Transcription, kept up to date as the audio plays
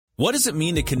What does it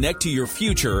mean to connect to your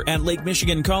future at Lake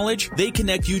Michigan College? They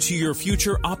connect you to your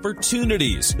future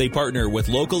opportunities. They partner with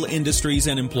local industries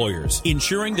and employers,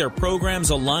 ensuring their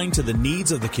programs align to the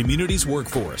needs of the community's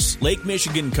workforce. Lake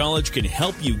Michigan College can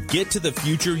help you get to the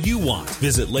future you want.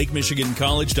 Visit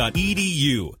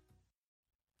lakemichigancollege.edu.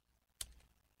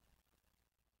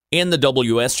 In the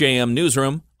WSJM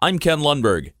newsroom, I'm Ken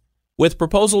Lundberg. With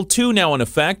Proposal 2 now in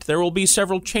effect, there will be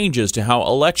several changes to how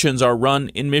elections are run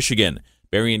in Michigan.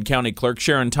 Berrien County Clerk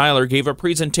Sharon Tyler gave a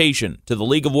presentation to the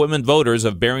League of Women Voters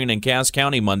of Berrien and Cass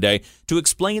County Monday to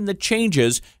explain the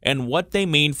changes and what they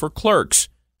mean for clerks.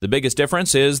 The biggest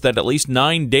difference is that at least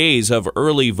 9 days of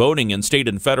early voting in state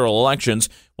and federal elections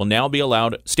will now be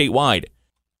allowed statewide.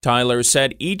 Tyler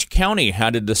said each county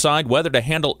had to decide whether to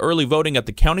handle early voting at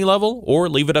the county level or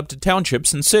leave it up to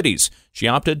townships and cities. She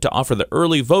opted to offer the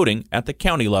early voting at the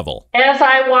county level. As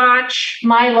I watch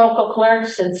my local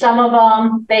clerks, and some of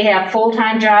them, they have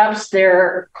full-time jobs.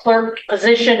 Their clerk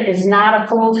position is not a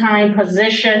full-time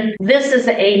position. This is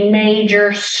a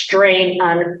major strain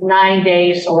on 9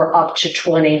 days or up to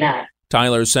 29.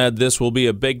 Tyler said this will be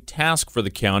a big task for the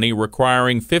county,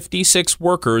 requiring 56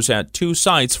 workers at 2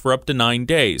 sites for up to 9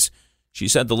 days. She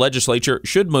said the legislature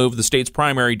should move the state's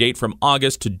primary date from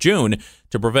August to June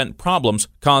to prevent problems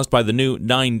caused by the new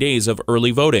 9 days of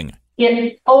early voting.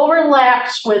 It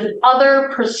overlaps with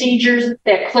other procedures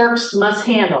that clerks must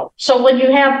handle. So when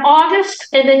you have August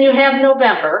and then you have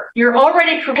November, you're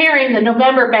already preparing the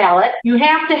November ballot. You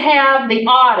have to have the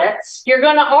audits. You're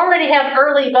going to already have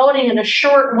early voting in a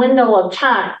short window of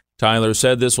time. Tyler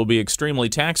said this will be extremely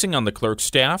taxing on the clerk's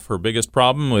staff. Her biggest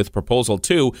problem with Proposal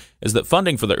 2 is that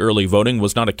funding for the early voting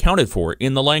was not accounted for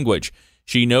in the language.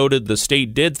 She noted the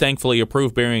state did thankfully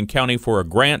approve Berrien County for a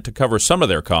grant to cover some of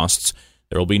their costs.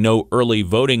 There will be no early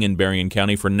voting in Berrien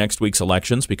County for next week's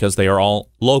elections because they are all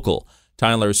local.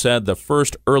 Tyler said the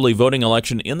first early voting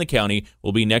election in the county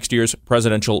will be next year's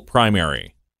presidential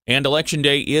primary. And Election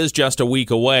Day is just a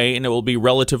week away, and it will be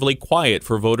relatively quiet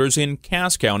for voters in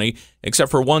Cass County,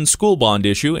 except for one school bond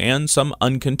issue and some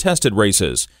uncontested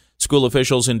races. School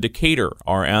officials in Decatur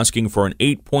are asking for an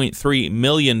 $8.3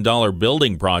 million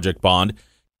building project bond.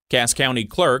 Cass County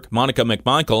Clerk Monica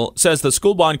McMichael says the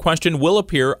school bond question will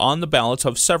appear on the ballots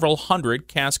of several hundred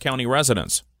Cass County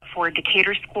residents. For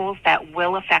Decatur schools, that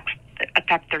will affect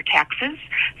their taxes.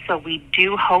 So we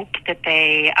do hope that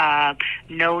they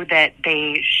know that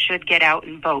they should get out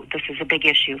and vote. This is a big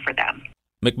issue for them.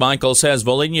 McMichael says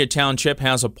Volhynia Township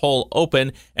has a poll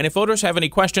open, and if voters have any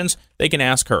questions, they can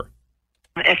ask her.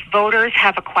 If voters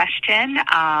have a question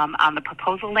on the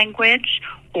proposal language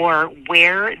or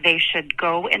where they should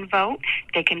go and vote,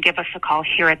 they can give us a call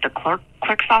here at the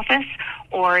clerk's office,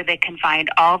 or they can find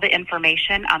all the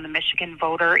information on the Michigan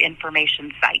Voter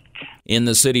Information site. In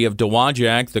the city of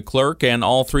Dowagiac, the clerk and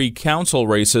all 3 council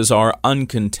races are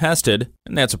uncontested,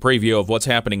 and that's a preview of what's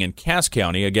happening in Cass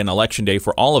County. Again, Election Day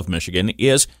for all of Michigan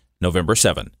is November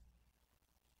 7.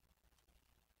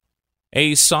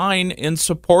 A sign in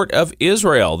support of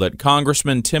Israel that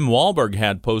Congressman Tim Walberg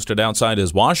had posted outside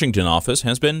his Washington office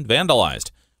has been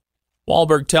vandalized.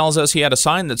 Walberg tells us he had a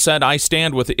sign that said, "I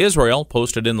stand with Israel,"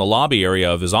 posted in the lobby area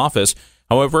of his office.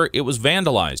 However, it was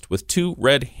vandalized with 2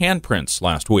 red handprints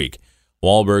last week.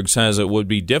 Walberg says it would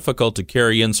be difficult to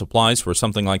carry in supplies for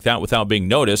something like that without being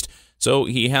noticed, so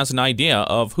he has an idea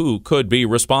of who could be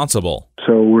responsible.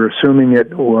 So we're assuming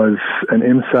it was an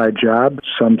inside job,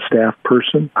 some staff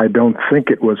person. I don't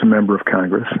think it was a member of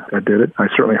Congress that did it. I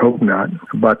certainly hope not.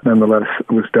 But nonetheless,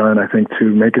 it was done, I think, to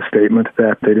make a statement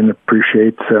that they didn't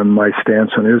appreciate my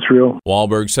stance on Israel.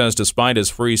 Walberg says despite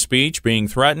his free speech being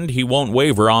threatened, he won't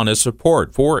waver on his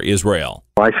support for Israel.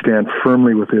 I stand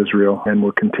firmly with Israel and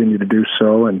will continue to do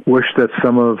so, and wish that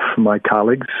some of my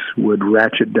colleagues would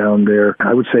ratchet down their,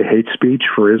 I would say, hate speech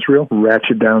for Israel,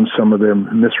 ratchet down some of their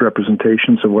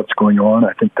misrepresentations of what's going on.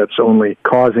 I think that's only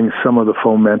causing some of the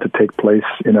foment to take place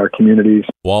in our communities.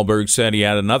 Walberg said he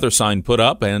had another sign put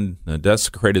up, and the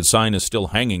desecrated sign is still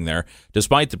hanging there.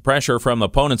 Despite the pressure from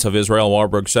opponents of Israel,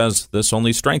 Walberg says this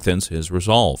only strengthens his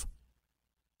resolve.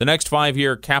 The next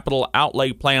 5-year capital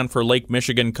outlay plan for Lake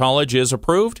Michigan College is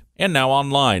approved and now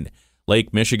online.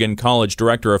 Lake Michigan College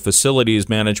Director of Facilities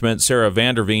Management, Sarah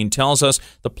Vanderveen, tells us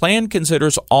the plan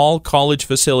considers all college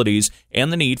facilities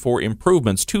and the need for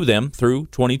improvements to them through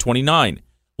 2029.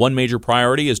 One major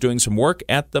priority is doing some work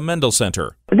at the Mendel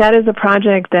Center. That is a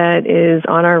project that is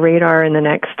on our radar in the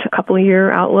next couple of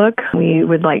year outlook. We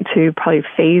would like to probably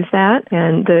phase that.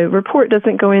 And the report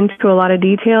doesn't go into a lot of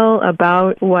detail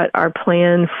about what our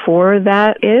plan for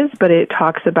that is, but it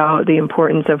talks about the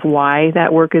importance of why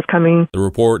that work is coming. The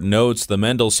report notes the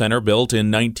Mendel Center, built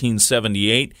in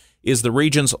 1978, is the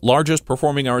region's largest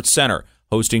performing arts center,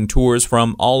 hosting tours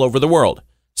from all over the world.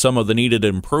 Some of the needed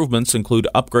improvements include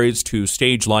upgrades to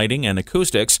stage lighting and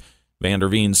acoustics.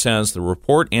 Vanderveen says the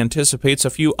report anticipates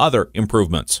a few other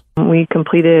improvements. We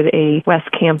completed a West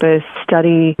Campus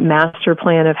study master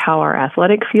plan of how our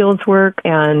athletic fields work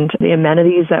and the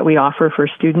amenities that we offer for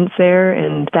students there.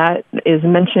 And that is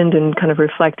mentioned and kind of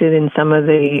reflected in some of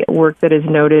the work that is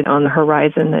noted on the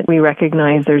horizon, that we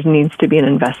recognize there needs to be an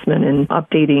investment in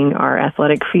updating our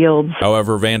athletic fields.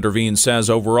 However, Vanderveen says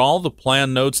overall, the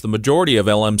plan notes the majority of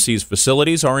LMC's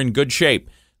facilities are in good shape.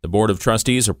 The Board of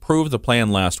Trustees approved the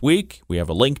plan last week. We have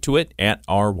a link to it at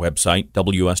our website,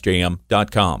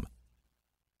 WSJM.com.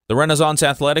 The Renaissance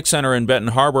Athletic Center in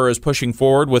Benton Harbor is pushing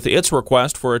forward with its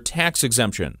request for a tax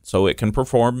exemption so it can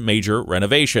perform major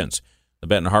renovations. The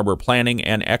Benton Harbor Planning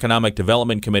and Economic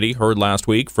Development Committee heard last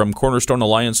week from Cornerstone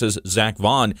Alliance's Zach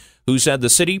Vaughn, who said the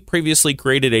city previously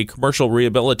created a commercial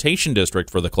rehabilitation district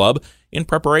for the club in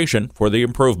preparation for the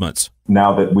improvements.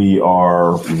 Now that we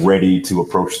are ready to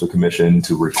approach the commission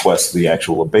to request the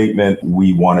actual abatement,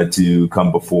 we wanted to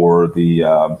come before the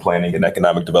Planning and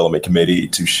Economic Development Committee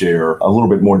to share a little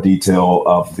bit more detail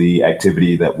of the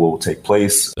activity that will take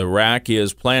place. The RAC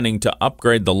is planning to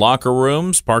upgrade the locker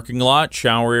rooms, parking lot,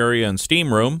 shower area, and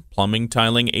steam room, plumbing,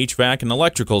 tiling, HVAC, and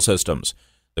electrical systems.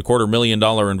 The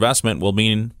 $250,000 investment will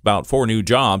mean about 4 new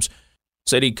jobs.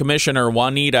 City Commissioner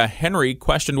Juanita Henry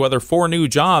questioned whether 4 new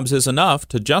jobs is enough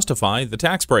to justify the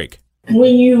tax break.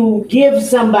 When you give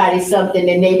somebody something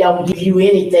and they don't give you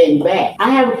anything back, I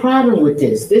have a problem with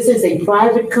this. This is a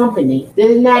private company that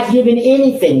is not giving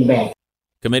anything back.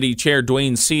 Committee Chair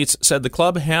Dwayne Seats said the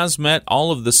club has met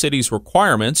all of the city's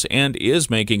requirements and is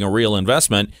making a real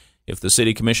investment. If the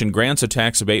City Commission grants a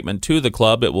tax abatement to the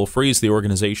club, it will freeze the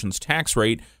organization's tax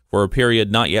rate for a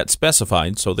period not yet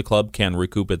specified so the club can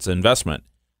recoup its investment.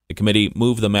 The committee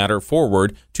moved the matter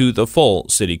forward to the full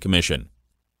City Commission.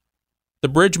 The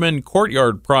Bridgman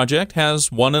Courtyard project has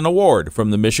won an award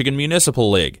from the Michigan Municipal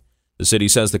League. The city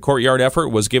says the courtyard effort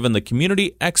was given the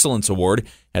Community Excellence Award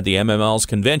at the MML's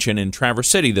convention in Traverse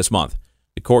City this month.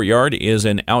 The courtyard is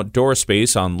an outdoor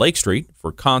space on Lake Street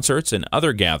for concerts and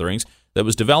other gatherings that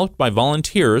was developed by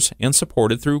volunteers and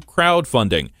supported through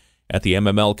crowdfunding. At the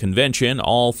MML convention,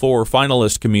 all 4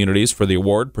 finalist communities for the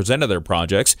award presented their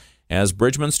projects as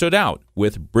Bridgman stood out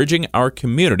with Bridging Our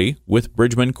Community with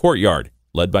Bridgman Courtyard,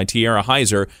 led by Tiara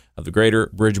Heiser of the Greater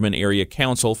Bridgman Area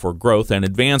Council for Growth and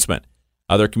Advancement.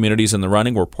 Other communities in the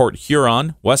running were Port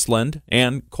Huron, Westland,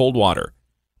 and Coldwater.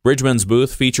 Bridgman's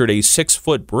booth featured a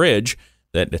 6-foot bridge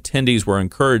that attendees were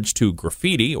encouraged to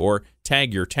graffiti or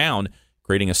tag your town,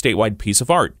 creating a statewide piece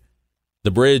of art.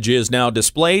 The bridge is now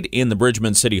displayed in the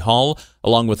Bridgman City Hall,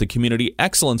 along with the Community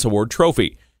Excellence Award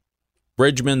trophy.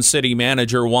 Bridgman City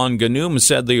Manager Juan Ganum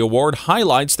said the award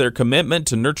highlights their commitment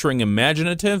to nurturing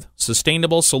imaginative,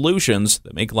 sustainable solutions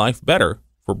that make life better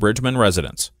for Bridgman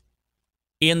residents.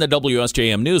 In the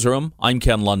WSJM Newsroom, I'm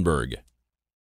Ken Lundberg.